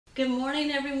Good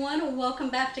morning, everyone, and welcome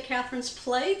back to Catherine's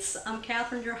Plates. I'm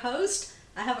Catherine, your host.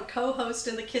 I have a co-host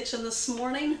in the kitchen this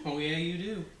morning. Oh yeah, you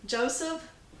do. Joseph,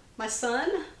 my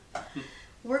son.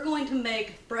 We're going to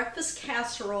make breakfast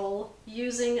casserole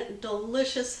using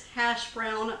delicious hash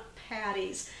brown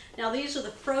patties. Now these are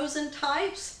the frozen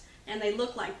types, and they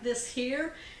look like this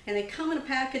here, and they come in a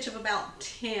package of about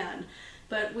 10.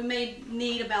 But we may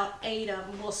need about 8 of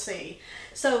them, we'll see.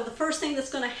 So the first thing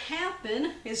that's going to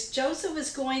happen is Joseph is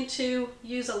going to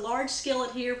use a large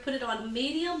skillet here, put it on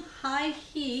medium-high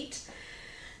heat.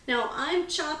 Now I'm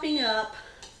chopping up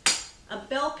a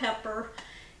bell pepper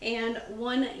and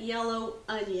 1 yellow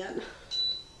onion.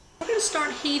 We're going to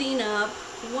start heating up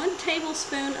 1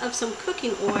 tablespoon of some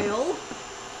cooking oil.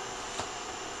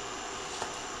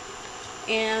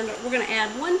 And we're going to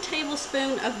add 1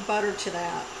 tablespoon of butter to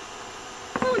that.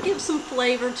 That'll give some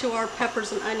flavor to our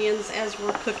peppers and onions as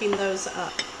we're cooking those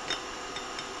up.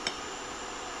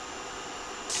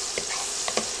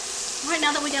 Right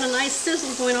now that we got a nice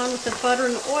sizzle going on with the butter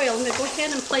and oil, I'm going to go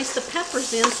ahead and place the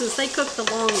peppers in since they cook the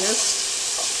longest.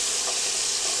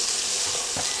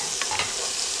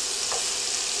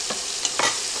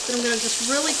 Then I'm going to just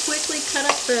really quickly cut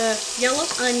up the yellow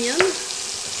onion.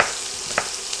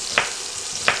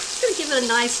 Just going to give it a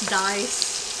nice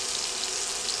dice.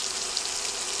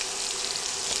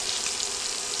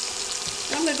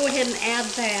 I'm going to go ahead and add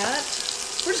that.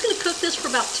 We're just going to cook this for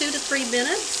about 2 to 3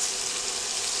 minutes.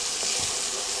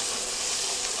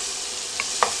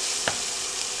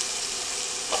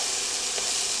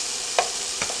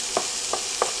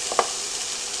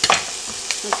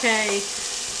 Okay.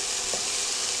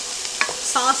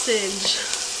 Sausage.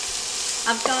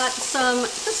 I've got some,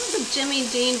 this is a Jimmy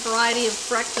Dean variety of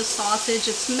breakfast sausage.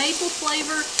 It's maple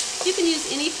flavor. You can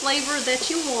use any flavor that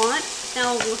you want.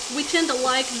 Now, we tend to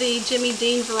like the Jimmy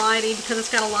Dean variety because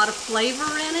it's got a lot of flavor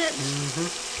in it.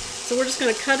 So we're just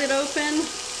going to cut it open.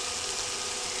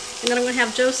 And then I'm going to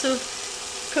have Joseph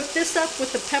cook this up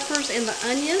with the peppers and the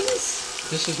onions.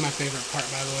 This is my favorite part,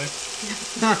 by the way.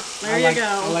 There you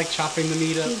go. I like chopping the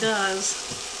meat up. He does.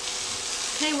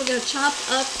 Okay, we're going to chop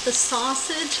up the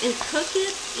sausage and cook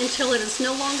it until it is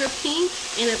no longer pink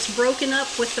and it's broken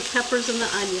up with the peppers and the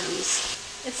onions.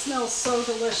 It smells so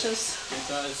delicious. It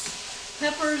does.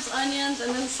 Peppers, onions,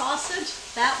 and then sausage.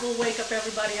 That will wake up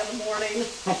everybody in the morning.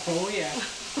 Oh yeah.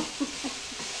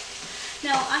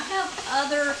 Now I have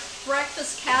other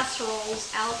breakfast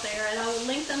casseroles out there, and I will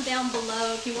link them down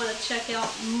below if you want to check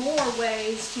out more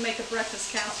ways to make a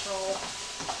breakfast casserole.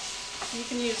 You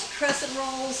can use crescent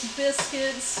rolls,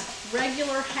 biscuits,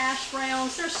 regular hash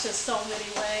browns. There's just so many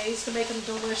ways to make them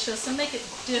delicious and make it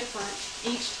different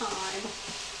each time.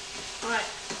 Alright,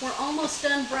 we're almost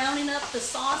done browning up the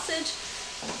sausage.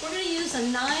 We're going to use a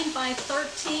 9 by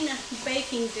 13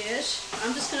 baking dish.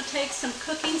 I'm just going to take some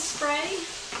cooking spray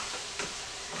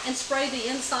and spray the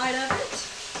inside of it.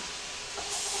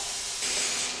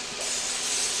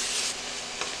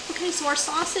 Okay, so our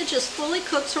sausage is fully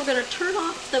cooked, so we're going to turn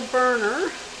off the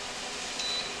burner.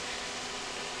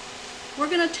 We're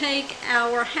going to take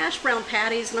our hash brown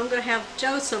patties, and I'm going to have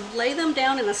Joseph lay them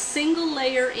down in a single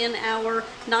layer in our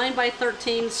 9 by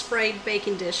 13 sprayed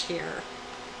baking dish here.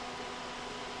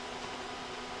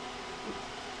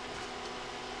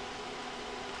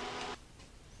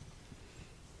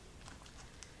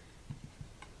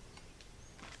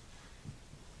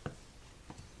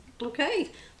 Okay,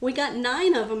 we got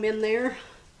 9 of them in there.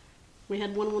 We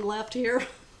had one left here.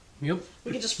 Yep.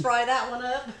 We could just fry that one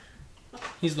up.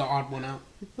 He's the odd one out.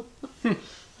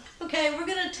 Okay, we're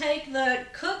going to take the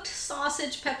cooked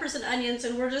sausage, peppers, and onions,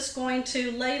 and we're just going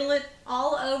to ladle it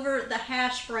all over the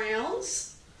hash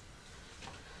browns.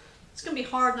 It's going to be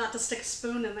hard not to stick a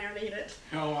spoon in there and eat it.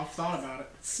 Oh, I've thought about it.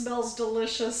 It smells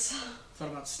delicious. Thought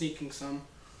about sneaking some.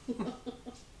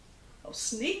 Oh,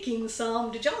 sneaking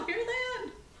some. Did y'all hear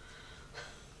that?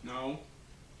 No.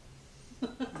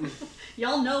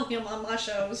 Y'all know him on my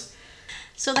shows.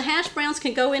 So the hash browns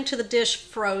can go into the dish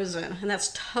frozen, and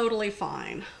that's totally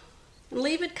fine. And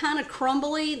leave it kind of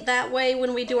crumbly. That way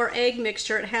when we do our egg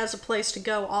mixture, it has a place to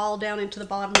go all down into the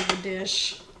bottom of the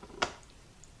dish.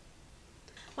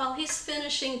 While he's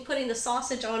finishing putting the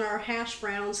sausage on our hash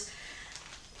browns,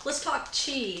 let's talk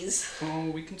cheese. Oh,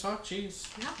 we can talk cheese.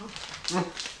 Yeah.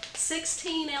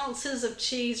 16 ounces of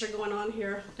cheese are going on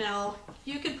here. Now,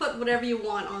 you can put whatever you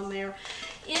want on there.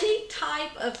 Any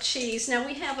type of cheese. Now,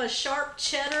 we have a sharp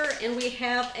cheddar and we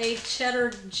have a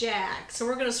cheddar jack. So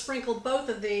we're going to sprinkle both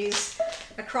of these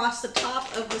across the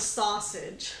top of the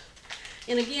sausage.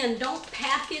 And again, don't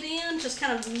pack it in, just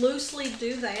kind of loosely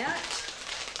do that.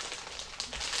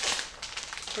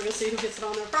 We're gonna see who gets it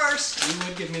on there first. You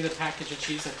would give me the package of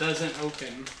cheese that doesn't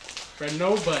open for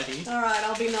nobody. All right,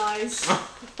 I'll be nice.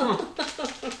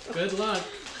 Good luck.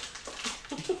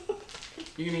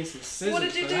 You need some scissors. What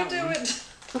did you do to one. it?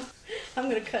 I'm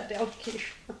gonna cut down here.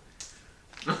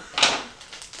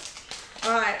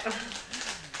 All right,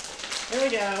 here we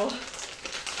go.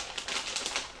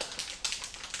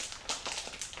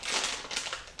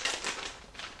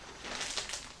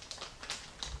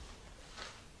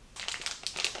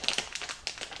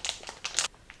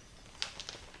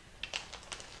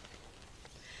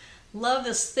 Love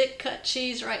this thick cut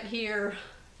cheese right here.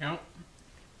 Yep.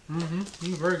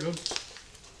 Very good.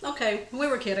 Okay, we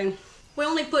were kidding. We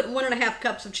only put 1.5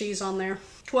 cups of cheese on there,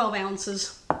 12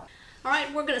 ounces. All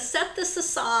right, we're gonna set this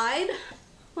aside.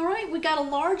 All right, we got a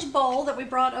large bowl that we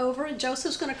brought over, and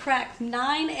Joseph's gonna crack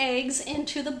 9 eggs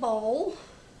into the bowl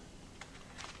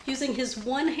using his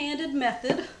one-handed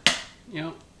method.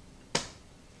 Yep.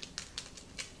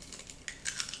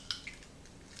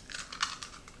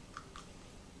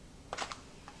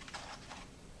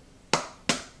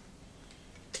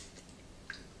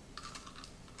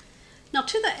 Now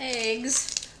to the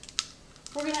eggs,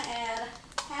 we're gonna add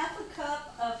 1/2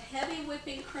 cup of heavy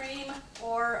whipping cream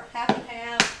or 1/2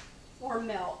 and 1/2 or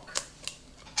milk.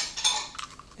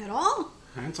 That all?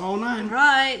 That's all 9. All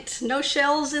right, no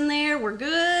shells in there, we're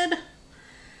good.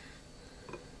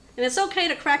 And it's okay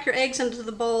to crack your eggs into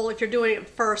the bowl if you're doing it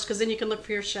first, because then you can look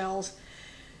for your shells.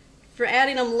 If you're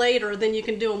adding them later, then you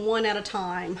can do them one at a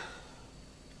time.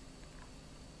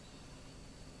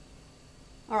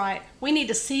 All right, we need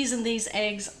to season these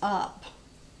eggs up.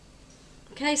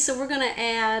 Okay, so we're gonna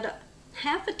add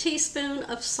 1/2 teaspoon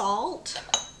of salt,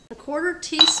 1/4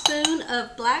 teaspoon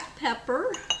of black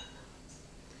pepper,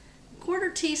 1/4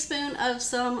 teaspoon of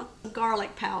some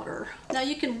garlic powder. Now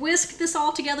you can whisk this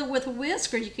all together with a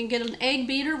whisk, or you can get an egg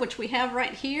beater, which we have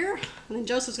right here. And then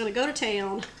Joseph's gonna go to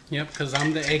town. Yep, because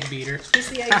I'm the egg beater. He's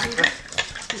the egg beater.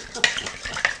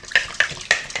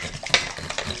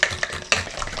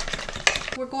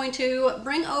 We're going to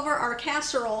bring over our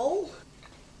casserole.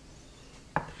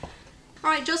 All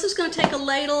right, Joseph's going to take a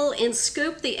ladle and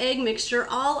scoop the egg mixture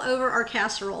all over our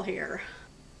casserole here.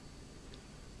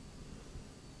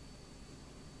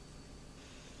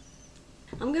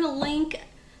 I'm going to link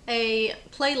a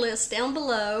playlist down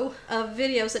below of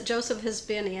videos that Joseph has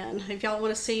been in if y'all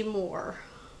want to see more.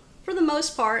 For the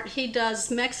most part, he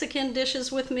does Mexican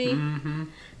dishes with me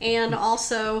and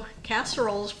also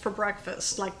casseroles for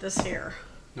breakfast like this here.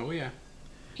 Oh yeah.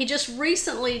 He just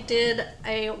recently did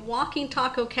a walking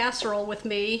taco casserole with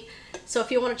me, so if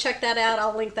you want to check that out,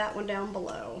 I'll link that one down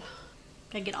below.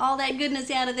 Okay, get all that goodness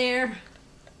out of there.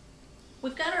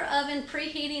 We've got our oven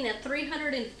preheating at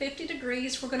 350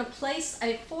 degrees. We're going to place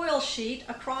a foil sheet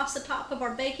across the top of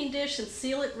our baking dish and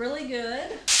seal it really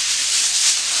good.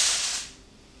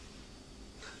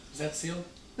 Is that sealed?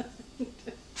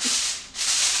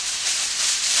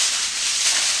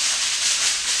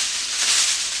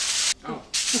 Oh.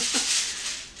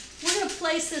 We're going to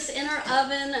place this in our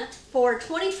oven for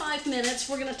 25 minutes.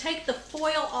 We're going to take the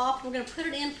foil off. We're going to put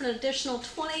it in for an additional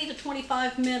 20 to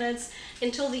 25 minutes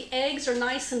until the eggs are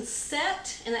nice and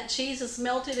set and that cheese is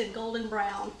melted and golden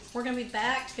brown. We're going to be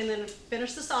back and then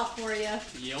finish this off for you.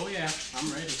 Oh yeah,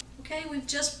 I'm ready. Okay, we've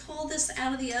just pulled this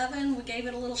out of the oven. We gave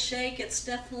it a little shake. It's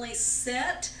definitely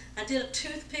set. I did a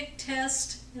toothpick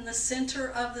test in the center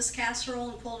of this casserole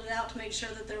and pulled it out to make sure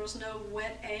that there was no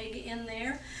wet egg in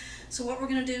there. So what we're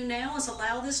going to do now is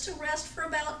allow this to rest for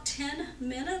about 10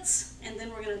 minutes and then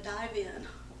we're going to dive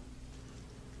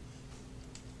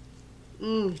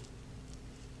in.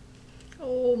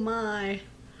 Oh my.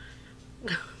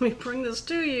 Let me bring this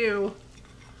to you.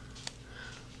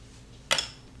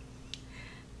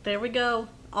 There we go.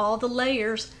 All the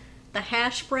layers. The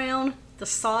hash brown, the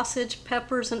sausage,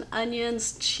 peppers and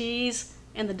onions, cheese,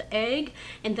 and the egg.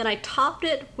 And then I topped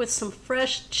it with some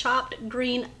fresh chopped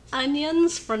green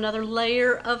onions for another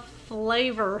layer of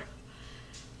flavor.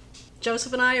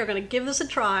 Joseph and I are going to give this a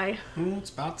try. It's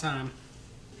about time.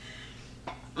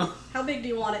 How big do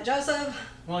you want it, Joseph?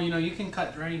 Well, you know, you can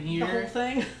cut right here. The whole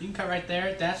thing? You can cut right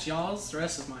there. That's y'all's. The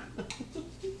rest is mine.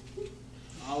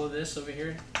 All of this over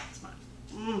here, it's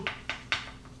mine.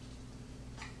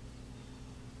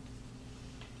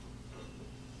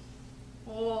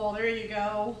 Oh, there you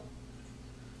go.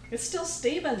 It's still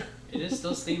steaming. It is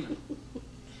still steaming.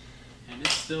 And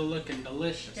it's still looking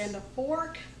delicious. And a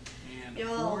fork. And a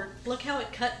Y'all, fork. look how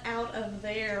it cut out of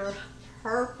there.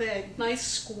 Perfect. Nice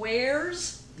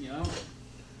squares. Yep.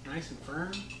 Nice and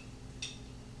firm.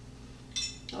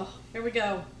 Oh, here we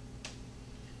go.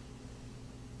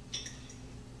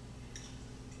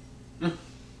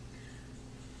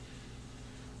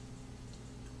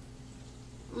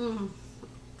 Mmm.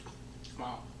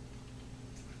 Wow.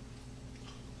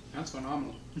 That's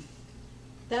phenomenal.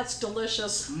 That's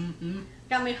delicious. Mm-hmm.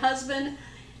 Got my husband,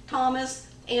 Thomas,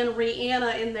 and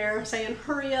Rihanna in there saying,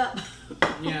 hurry up.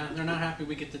 Yeah, they're not happy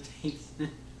we get the taste.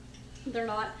 They're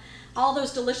not. All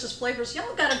those delicious flavors.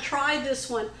 Y'all got to try this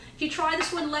one. If you try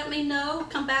this one, let me know.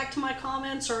 Come back to my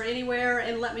comments or anywhere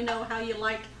and let me know how you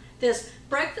like this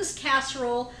breakfast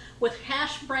casserole with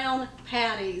hash brown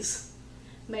patties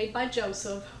made by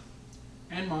Joseph.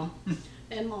 And Mom.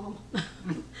 And Mom.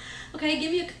 Okay,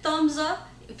 give me a thumbs up.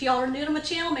 If y'all are new to my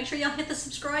channel, make sure y'all hit the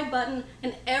subscribe button.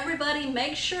 And everybody,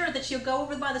 make sure that you go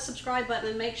over by the subscribe button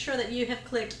and make sure that you have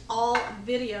clicked all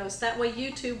videos. That way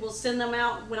YouTube will send them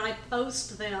out when I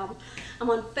post them. I'm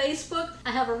on Facebook.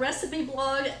 I have a recipe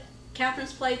blog,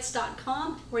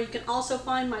 catherinesplates.com, where you can also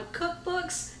find my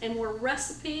cookbooks and more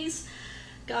recipes.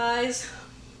 Guys,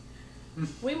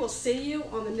 we will see you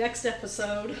on the next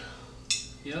episode.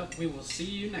 Yep, we will see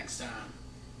you next time.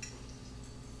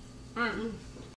 Mm-mm.